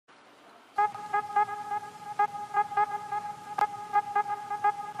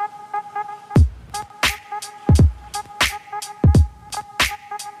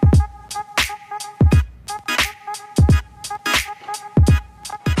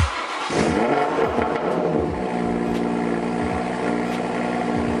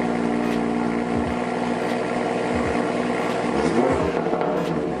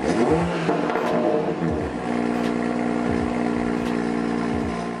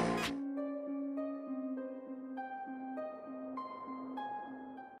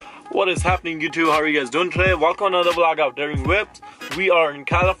What is happening, YouTube? How are you guys doing today? Welcome to another vlog out Daring Whips. We are in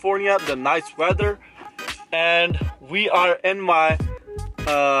California, the nice weather, and we are in my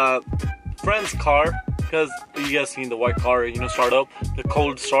friend's car because you guys seen the white car, start up the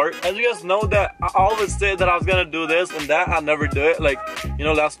cold start. As you guys know that I always say that I was gonna do this and that, I never do it. Like,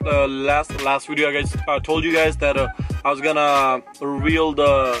 last video I told you guys that I was gonna reveal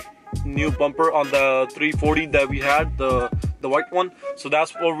the new bumper on the 340 that we had, the white one. So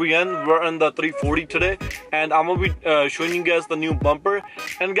that's where we're in the 340 today, and I'm gonna be showing you guys the new bumper.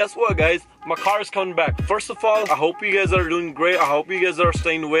 And guess what, guys, my car is coming back. First of all, I hope you guys are doing great. I hope you guys are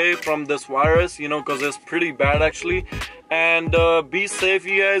staying away from this virus, because it's pretty bad actually. And be safe,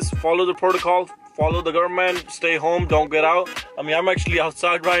 you guys. Follow the protocol, follow the government, stay home, don't get out. I'm actually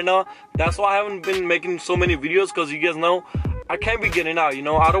outside right now. That's why I haven't been making so many videos, because you guys know I can't be getting out.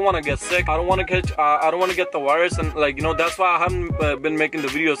 I don't want to get sick. I don't want to catch. I don't want to get the virus, and that's why I haven't been making the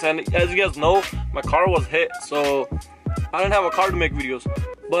videos. And as you guys know, my car was hit, so I didn't have a car to make videos.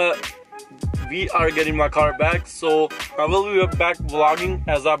 But we are getting my car back, so I will be back vlogging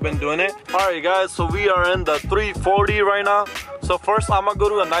as I've been doing it. Alright guys, so we are in the 340 right now. So first I'm gonna go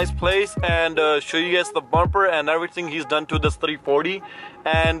to a nice place and show you guys the bumper and everything he's done to this 340,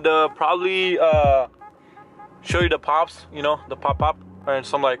 and probably show you the pops, the pop and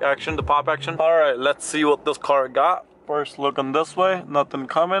some action, the pop action. Alright, let's see what this car got. First looking this way, nothing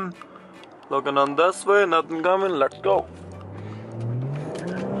coming. Looking on this way, nothing coming. Let's go.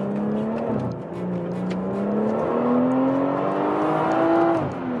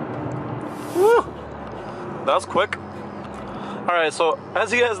 That's quick. Alright, so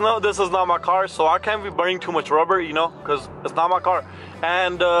as you guys know, this is not my car, so I can't be burning too much rubber, because it's not my car.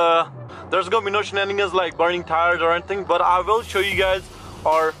 And there's gonna be no shenanigans like burning tires or anything, but I will show you guys,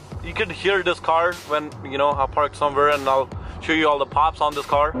 or you could hear this car when, I park somewhere, and I'll show you all the pops on this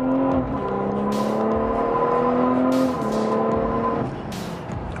car.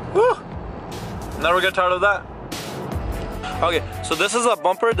 Woo! Never get tired of that. Okay, so this is a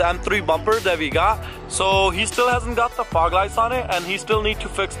bumper, the M3 bumper that we got. So he still hasn't got the fog lights on it, and he still needs to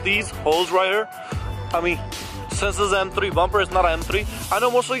fix these holes right here. Since this is an M3 bumper, it's not an M3. I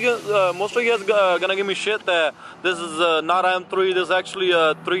know most of you guys gonna give me shit that this is not an M3, this is actually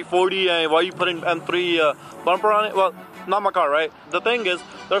a 340, and why you putting M3 bumper on it? Well, not my car, right? The thing is,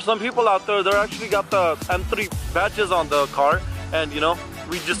 there's some people out there that actually got the M3 badges on the car, and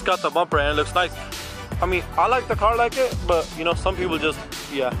we just got the bumper and it looks nice. I like the car like it, but some people just,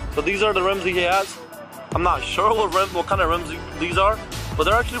 yeah. So these are the rims he has. I'm not sure what kind of rims these are, but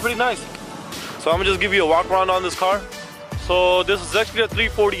they're actually pretty nice. So I'm gonna just give you a walk around on this car. So this is actually a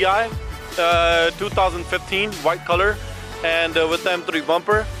 340i, 2015, white color, and with the M3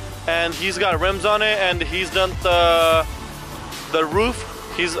 bumper. And he's got rims on it, and he's done the roof.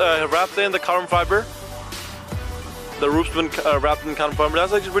 He's wrapped in the carbon fiber. The roof's been wrapped in carbon fiber.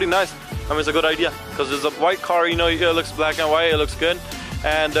 That's actually pretty nice. It's a good idea, because it's a white car, it looks black and white, it looks good.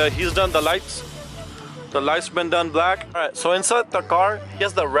 And he's done the lights. The lights been done black. Alright, so inside the car, he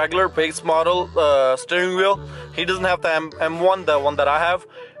has the regular base model steering wheel. He doesn't have the M1, the one that I have.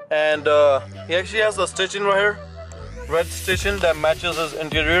 And he actually has the stitching right here, red stitching that matches his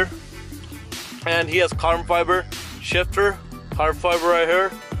interior. And he has carbon fiber shifter, carbon fiber right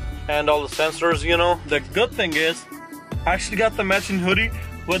here, and all the sensors, The good thing is, I actually got the matching hoodie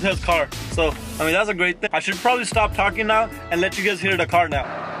with his car. So, that's a great thing. I should probably stop talking now and let you guys hear the car now.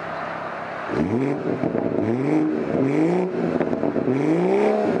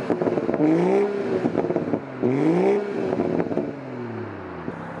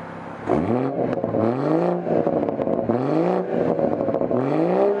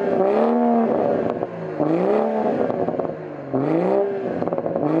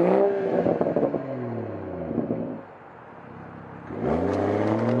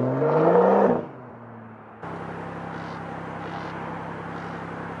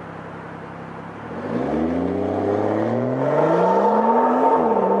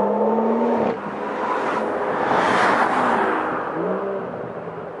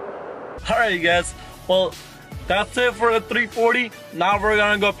 Alright guys, well, that's it for the 340. Now we're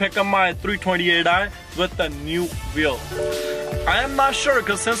gonna go pick up my 328i with the new wheel. I am not sure,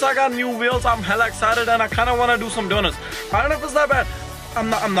 because since I got new wheels, I'm hella excited and I kind of want to do some donuts. I don't know if it's that bad. I'm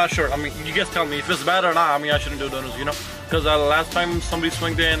not sure. You guys tell me if it's bad or not. I shouldn't do donuts, because last time somebody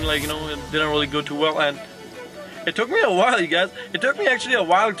swinged it and it didn't really go too well, and it took me a while, you guys. It took me actually a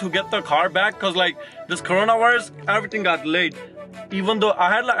while to get the car back, because this coronavirus, everything got delayed. Even though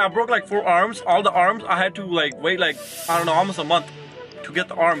I broke 4 arms, all the arms, I had to wait I don't know, almost a month to get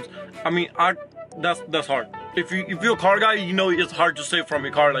the arms. That's hard. if you're a car guy, you know it's hard to save from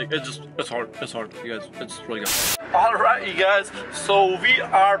your car. Like it's hard, you guys. It's really hard. All right, you guys. So we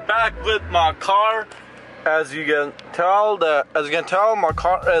are back with my car. As you can tell, my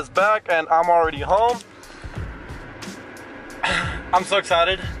car is back, and I'm already home. I'm so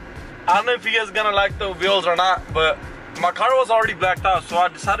excited. I don't know if you guys are gonna like the wheels or not, but my car was already blacked out, so I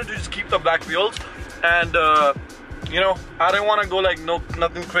decided to just keep the black wheels. And you know, I didn't want to go like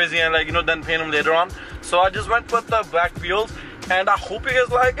nothing crazy and like, you know, then paint them later on. So I just went with the black wheels, and I hope you guys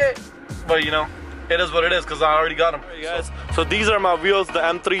like it. But you know, it is what it is because I already got them. Hey guys, so these are my wheels, the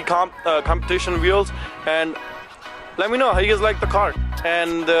M3 competition wheels, and let me know how you guys like the car.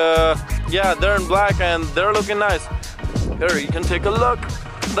 And yeah, they're in black and they're looking nice. Here, you can take a look.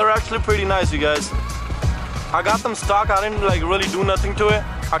 They're actually pretty nice, you guys. I got them stock. I didn't like really do nothing to it.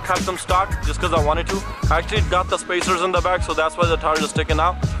 I kept them stock just because I wanted to. I actually got the spacers in the back, so that's why the tires are sticking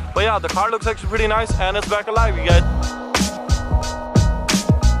out. But yeah, the car looks actually pretty nice, and it's back alive, you guys.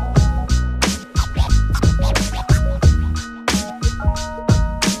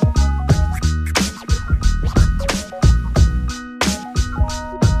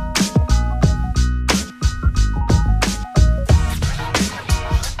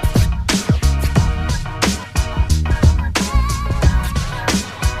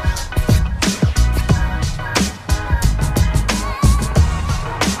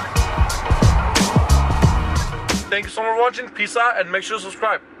 Thank you so much for watching. Peace out, and make sure to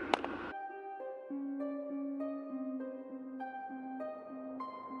subscribe.